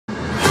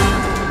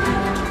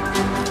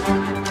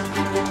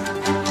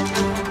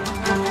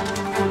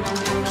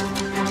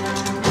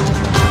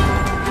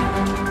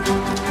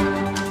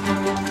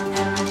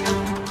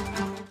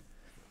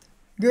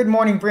Good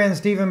morning, friends.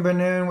 Stephen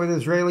Benoon with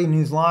Israeli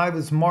News Live.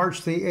 It's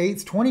March the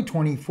 8th,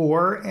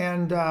 2024,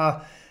 and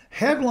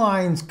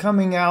headlines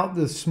coming out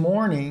this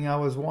morning. I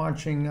was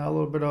watching a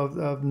little bit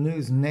of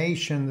News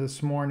Nation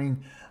this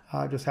morning.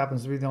 Just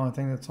happens to be the only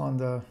thing that's on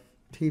the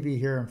TV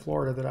here in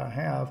Florida that I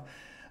have.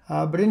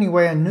 But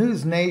anyway, in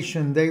News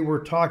Nation, they were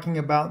talking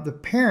about the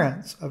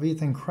parents of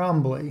Ethan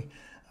Crumbley,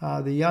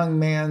 the young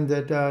man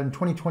that in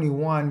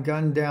 2021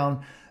 gunned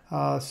down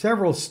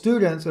several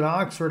students at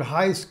Oxford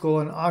High School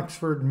in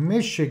Oxford,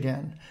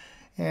 Michigan.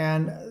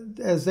 And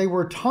as they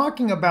were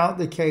talking about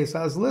the case,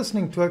 I was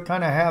listening to it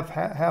kind of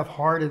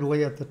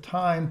half-heartedly at the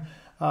time.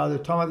 They're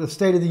talking about the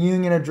State of the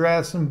Union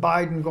address and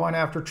Biden going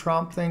after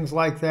Trump, things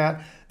like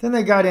that. Then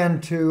they got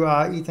into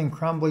Ethan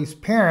Crumbley's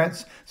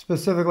parents,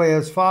 specifically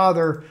his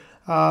father,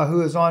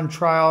 who is on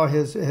trial,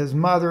 his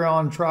mother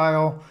on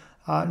trial,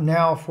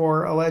 now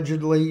for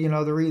allegedly,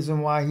 the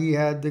reason why he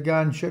had the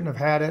gun, shouldn't have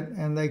had it,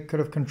 and they could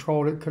have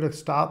controlled it, could have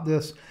stopped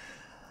this.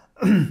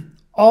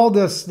 All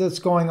this that's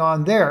going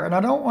on there. And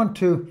I don't want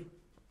to,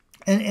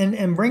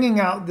 and bringing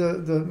out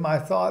my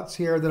thoughts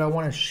here that I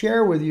want to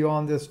share with you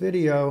on this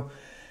video,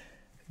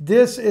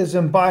 this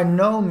isn't by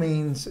no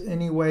means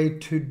any way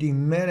to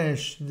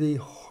diminish the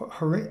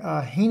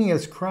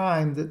heinous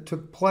crime that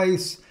took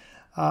place.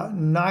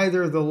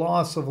 Neither the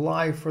loss of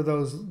life for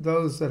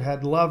those that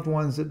had loved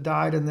ones that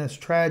died in this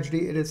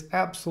tragedy. It is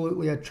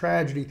absolutely a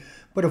tragedy.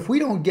 But if we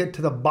don't get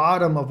to the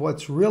bottom of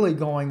what's really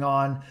going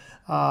on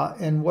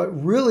and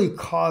what really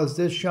caused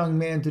this young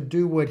man to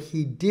do what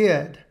he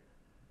did,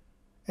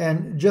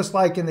 and just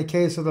like in the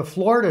case of the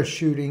Florida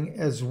shooting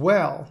as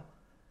well,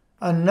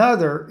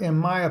 another, in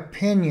my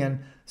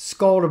opinion,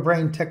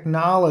 skull-to-brain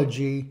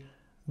technology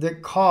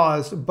that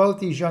caused both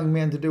these young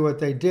men to do what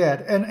they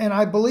did. And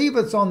I believe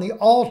it's on the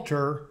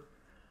altar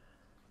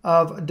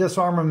of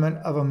disarmament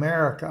of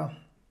America.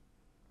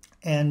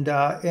 And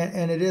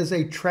it is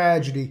a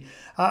tragedy.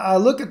 I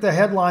look at the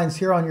headlines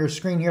here on your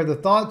screen here. The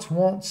thoughts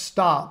won't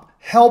stop.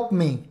 Help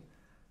me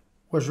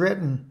was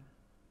written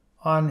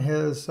on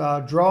his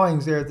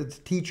drawings there that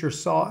the teacher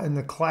saw in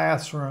the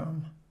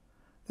classroom.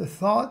 The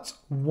thoughts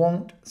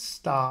won't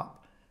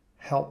stop.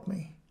 Help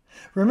me.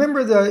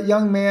 Remember the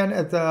young man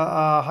at the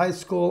high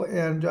school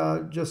in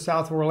just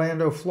south of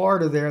Orlando,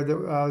 Florida there,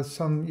 that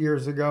some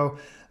years ago,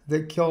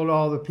 that killed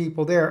all the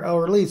people there,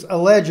 or at least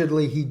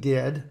allegedly he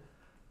did.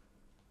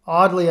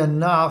 Oddly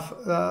enough,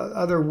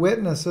 other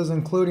witnesses,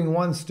 including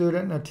one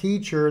student and a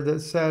teacher,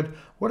 that said,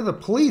 "What are the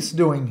police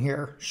doing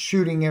here,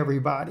 shooting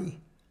everybody?"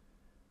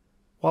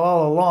 Well,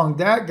 all along,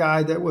 that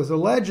guy that was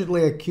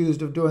allegedly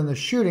accused of doing the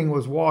shooting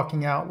was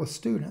walking out with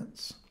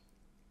students.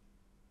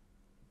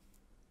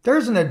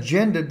 There's an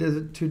agenda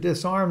to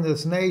disarm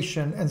this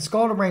nation, and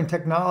skull-to-brain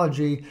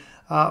technology,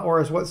 or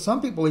as what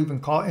some people even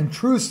call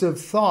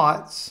intrusive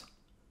thoughts,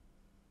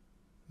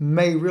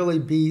 may really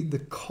be the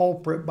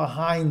culprit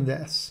behind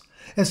this.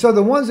 And so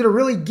the ones that are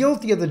really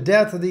guilty of the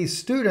death of these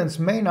students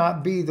may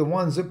not be the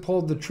ones that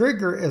pulled the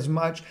trigger as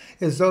much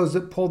as those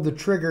that pulled the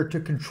trigger to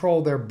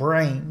control their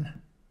brain.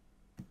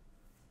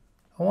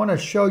 I want to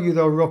show you,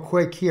 though, real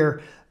quick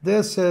here.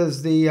 This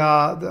is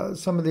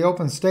some of the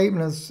open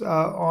statements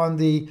on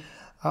the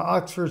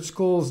Oxford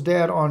School's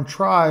Dead on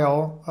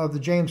Trial of the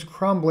James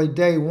Crumbley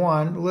Day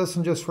 1.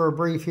 Listen just for a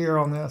brief here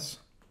on this.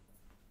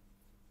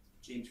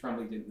 James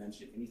Crumbley didn't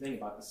mention anything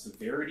about the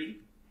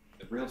severity,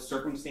 the real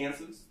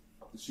circumstances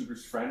of the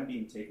shooter's friend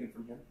being taken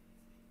from him.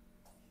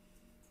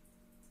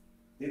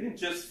 They didn't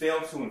just fail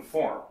to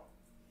inform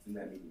in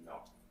that meeting, no.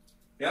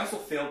 They also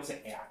failed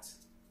to act.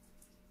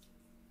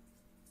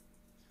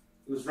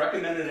 It was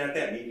recommended at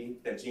that meeting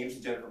that James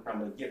and Jennifer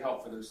Crumbley get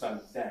help for their son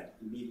then,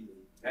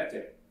 immediately, that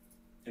day.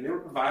 And they were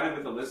provided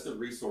with a list of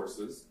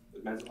resources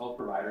with mental health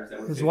providers that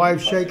would his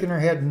wife shaking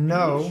her head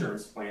no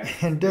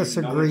in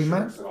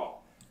disagreement.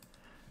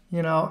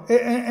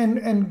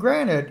 And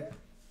granted,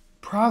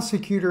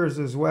 prosecutors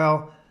as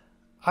well,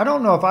 I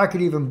don't know if I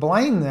could even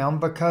blame them,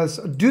 because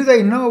do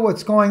they know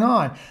what's going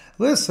on?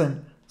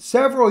 Listen,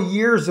 several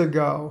years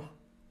ago,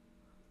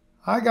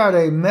 I got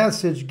a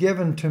message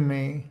given to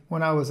me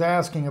when I was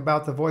asking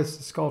about the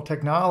voice-to-skull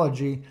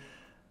technology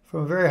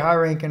from a very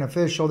high-ranking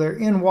official there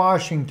in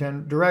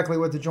Washington, directly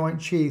with the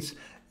Joint Chiefs.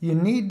 You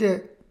need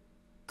to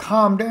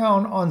calm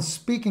down on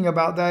speaking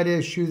about that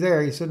issue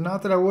there. He said,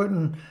 not that I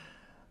wouldn't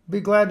be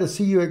glad to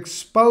see you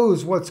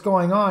expose what's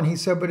going on. He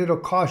said, but it'll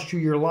cost you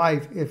your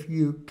life if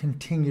you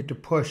continue to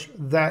push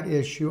that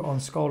issue on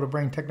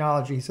skull-to-brain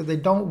technology. He said they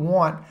don't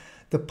want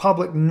the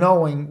public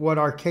knowing what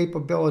our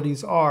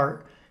capabilities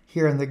are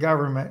here in the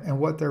government and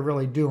what they're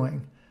really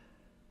doing.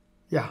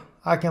 Yeah,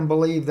 I can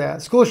believe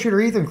that. School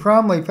shooter Ethan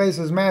Crumbley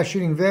faces mass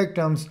shooting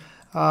victims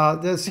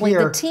this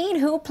year. The teen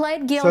who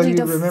pled guilty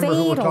to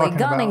fatally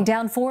gunning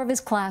down 4 of his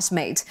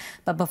classmates.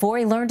 But before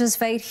he learned his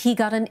fate, he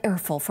got an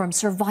earful from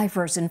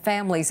survivors and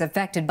families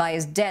affected by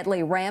his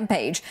deadly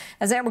rampage.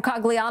 As Amber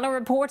Cogliano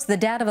reports, the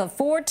dad of a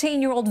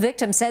 14-year-old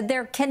victim said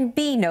there can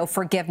be no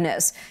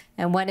forgiveness.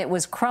 And when it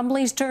was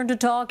Crumbley's turn to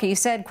talk, he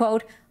said,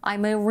 quote,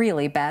 "I'm a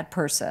really bad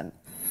person."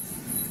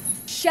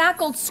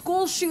 Shackled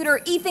school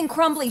shooter Ethan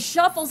Crumbley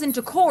shuffles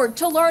into court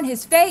to learn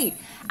his fate.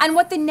 And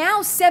what the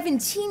now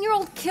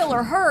 17-year-old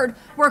killer heard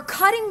were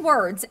cutting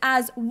words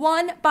as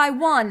one by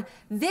one,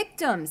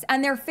 victims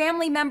and their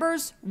family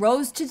members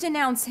rose to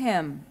denounce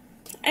him.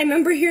 I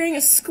remember hearing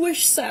a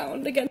squish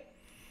sound again.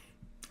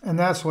 And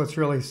that's what's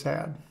really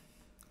sad,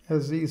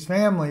 is these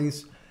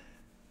families,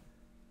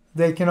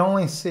 they can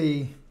only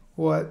see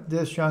what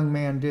this young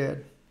man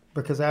did,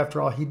 because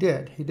after all, he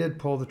did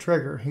pull the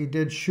trigger. He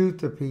did shoot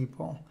the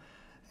people.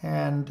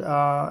 And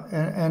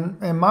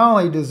my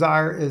only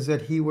desire is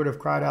that he would have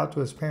cried out to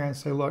his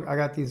parents, say, look, I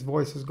got these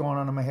voices going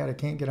on in my head. I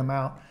can't get them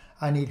out.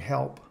 I need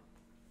help.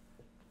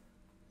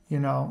 You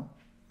know,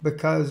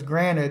 because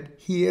granted,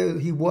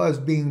 he was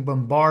being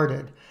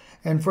bombarded.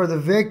 And for the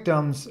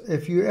victims,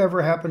 if you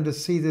ever happen to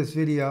see this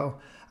video,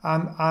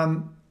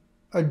 I'm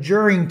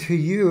adjuring to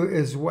you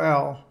as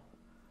well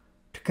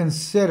to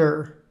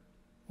consider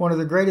one of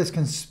the greatest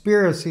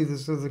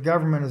conspiracies that the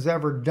government has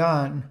ever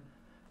done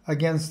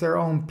against their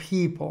own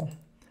people.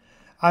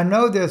 I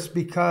know this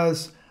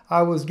because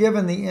I was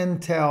given the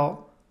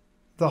intel,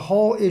 the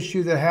whole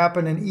issue that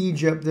happened in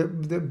Egypt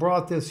that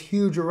brought this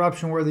huge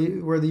eruption where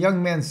the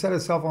young man set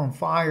himself on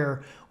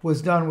fire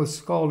was done with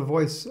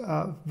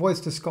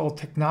voice-to-skull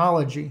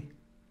technology.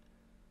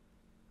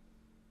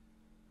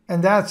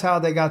 And that's how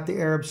they got the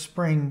Arab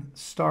Spring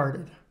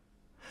started.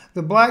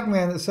 The black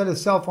man that set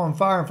himself on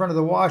fire in front of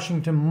the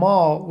Washington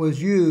Mall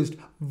was used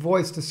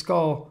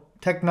voice-to-skull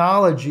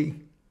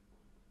technology.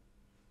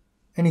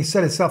 And he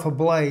set himself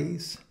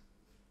ablaze.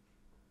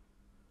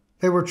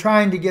 They were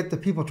trying to get the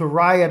people to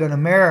riot in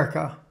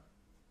America.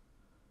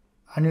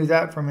 I knew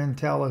that from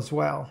intel as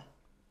well.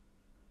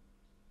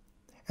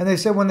 And they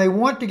said when they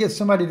want to get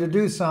somebody to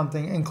do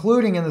something,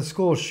 including in the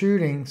school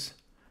shootings,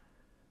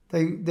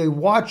 they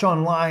watch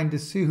online to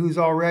see who's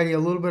already a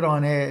little bit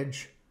on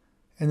edge,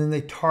 and then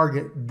they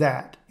target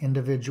that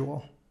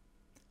individual.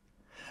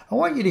 I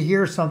want you to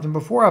hear something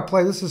before I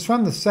play. This is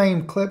from the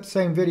same clip,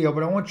 same video,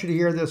 but I want you to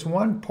hear this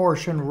one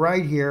portion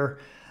right here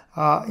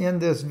in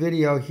this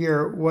video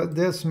here, what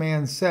this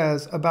man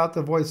says about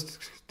the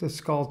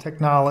voice-to-skull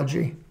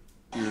technology.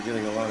 You're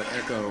getting a lot of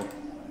echo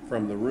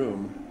from the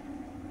room.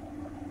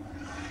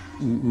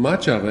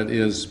 Much of it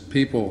is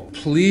people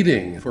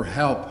pleading for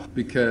help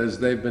because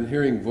they've been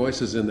hearing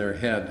voices in their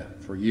head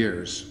for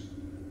years.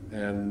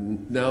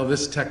 And now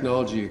this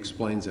technology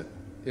explains it.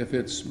 If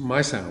it's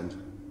my sound,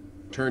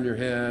 turn your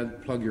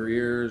head, plug your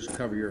ears,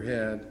 cover your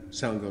head,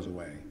 sound goes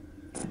away.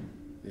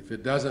 If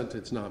it doesn't,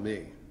 it's not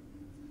me.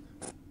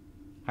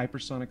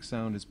 Hypersonic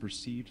sound is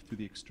perceived through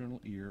the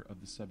external ear of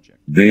the subject.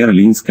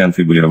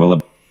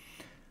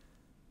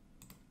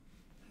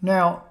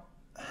 Now,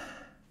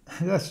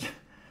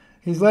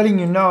 he's letting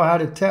you know how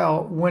to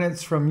tell when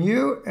it's from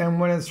you and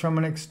when it's from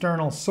an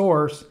external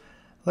source.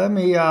 Let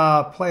me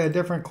play a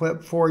different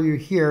clip for you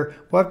here.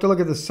 We'll have to look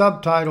at the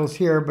subtitles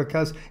here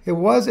because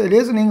it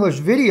is an English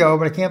video,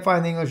 but I can't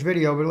find the English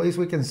video, but at least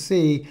we can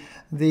see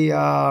the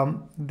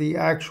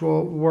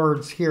actual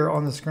words here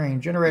on the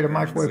screen. Generate a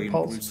microwave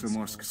pulse.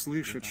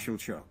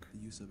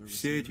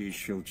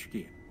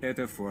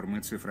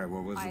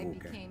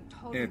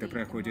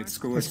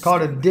 It's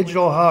called a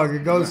digital hug.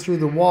 It goes through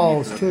the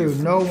walls too.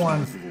 No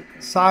one,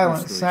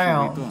 silent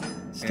sound.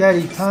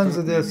 Steady, tons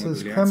of this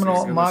is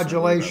criminal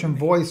modulation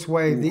voice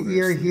wave. The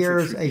ear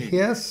hears a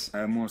hiss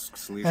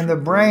and the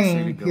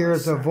brain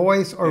hears a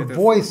voice or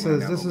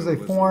voices. This is a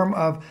form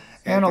of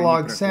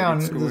analog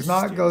sound. It does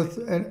not go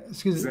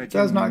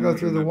does not go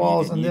through the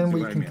walls, and then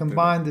we can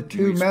combine the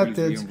two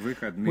methods.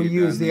 We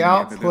use the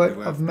output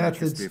of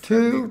methods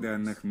 2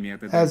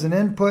 as an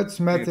inputs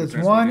methods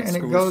 1, and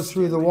it goes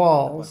through the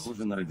walls.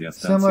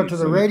 Similar to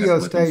the radio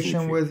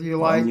station with you,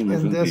 like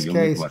in this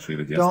case,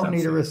 don't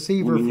need a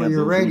receiver for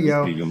your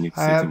radio.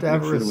 I have to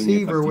have a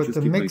receiver with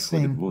the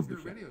mixing.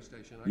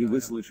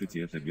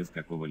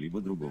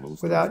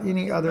 Without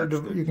any other,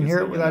 you can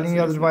hear it without any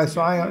other device.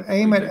 So I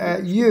aim it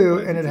at you,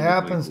 and it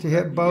happens to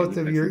hit both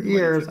of your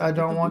ears. I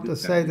don't want to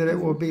say that it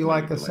will be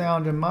like a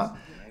sound in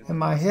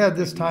my head.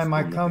 This time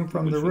I come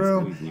from the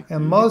room,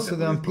 and most of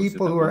them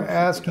people who are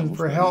asking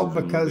for help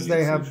because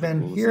they have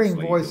been hearing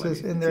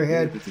voices in their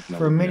head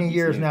for many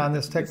years now, and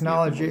this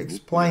technology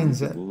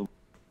explains it.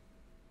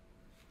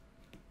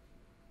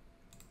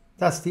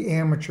 That's the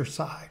amateur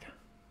side.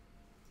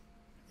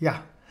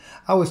 Yeah.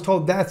 I was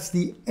told that's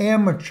the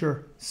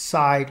amateur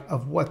side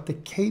of what the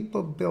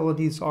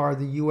capabilities are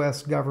the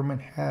U.S.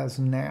 government has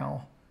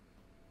now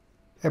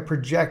at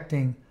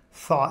projecting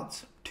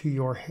thoughts to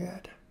your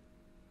head.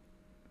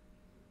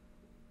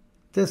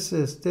 This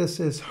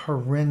is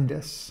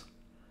horrendous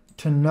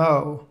to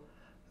know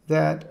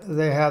that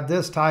they have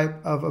this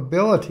type of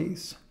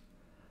abilities,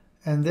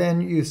 and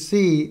then you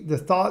see the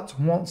thoughts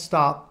won't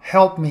stop.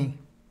 Help me.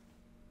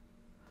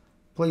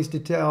 Please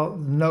detail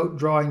note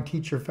drawing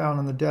teacher found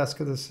on the desk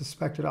of the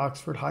suspected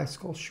Oxford High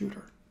School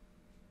shooter.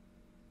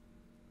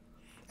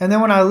 And then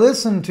when I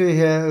listened to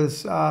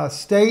his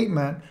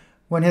statement,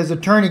 when his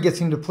attorney gets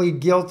him to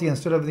plead guilty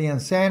instead of the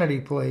insanity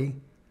plea,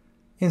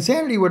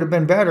 Insanity would have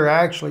been better,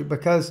 actually,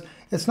 because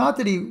it's not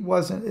that he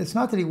was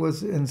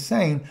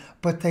insane,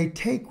 but they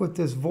take with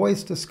this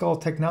voice-to-skull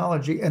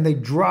technology and they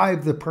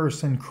drive the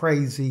person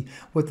crazy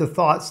with the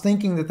thoughts,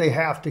 thinking that they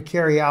have to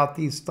carry out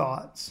these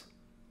thoughts.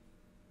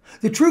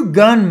 The true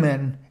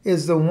gunman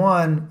is the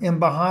one in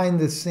behind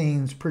the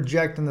scenes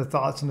projecting the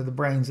thoughts into the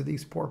brains of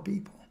these poor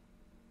people.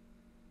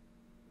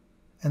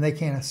 And they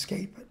can't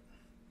escape it.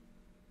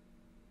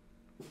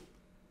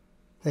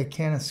 They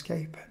can't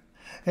escape it.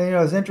 And, you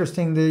know, it's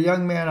interesting. The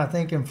young man, I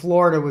think, in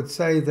Florida would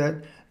say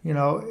that, you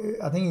know,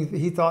 I think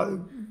he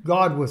thought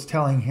God was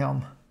telling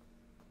him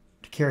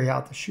to carry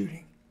out the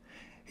shooting.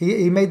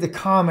 He made the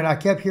comment, I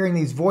kept hearing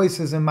these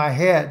voices in my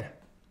head.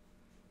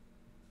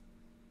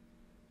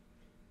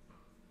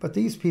 But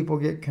these people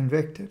get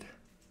convicted,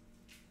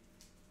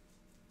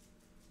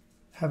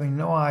 having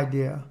no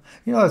idea.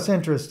 You know, it's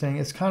interesting.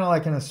 It's kind of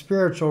like in a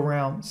spiritual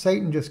realm.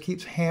 Satan just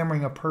keeps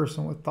hammering a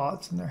person with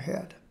thoughts in their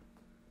head.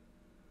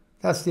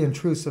 That's the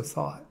intrusive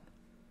thought.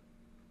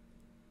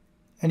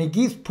 And he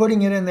keeps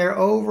putting it in there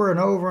over and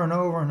over and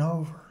over and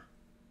over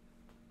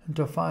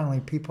until finally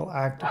people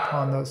act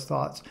upon those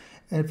thoughts.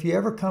 And if you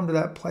ever come to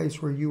that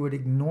place where you would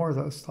ignore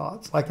those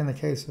thoughts, like in the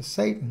case of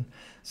Satan,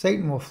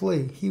 Satan will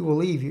flee. He will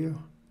leave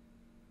you.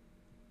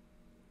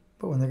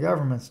 But when the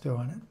government's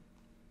doing it,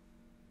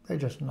 they're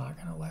just not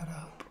going to let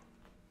up.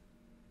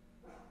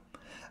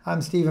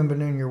 I'm Stephen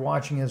Benoon. You're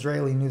watching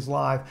Israeli News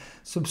Live.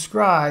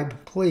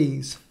 Subscribe,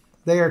 please.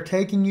 They are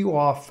taking you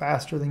off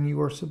faster than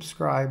you are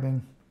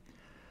subscribing.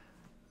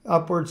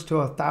 Upwards to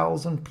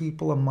 1,000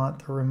 people a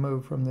month are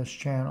removed from this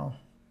channel.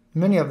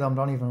 Many of them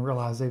don't even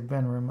realize they've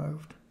been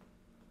removed.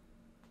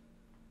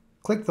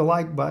 Click the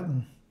like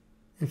button,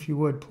 if you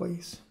would,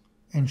 please,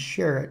 and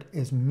share it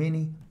as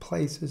many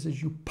places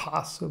as you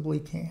possibly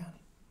can.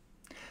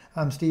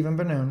 I'm Stephen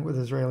Benoon with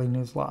Israeli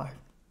News Live.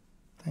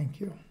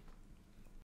 Thank you.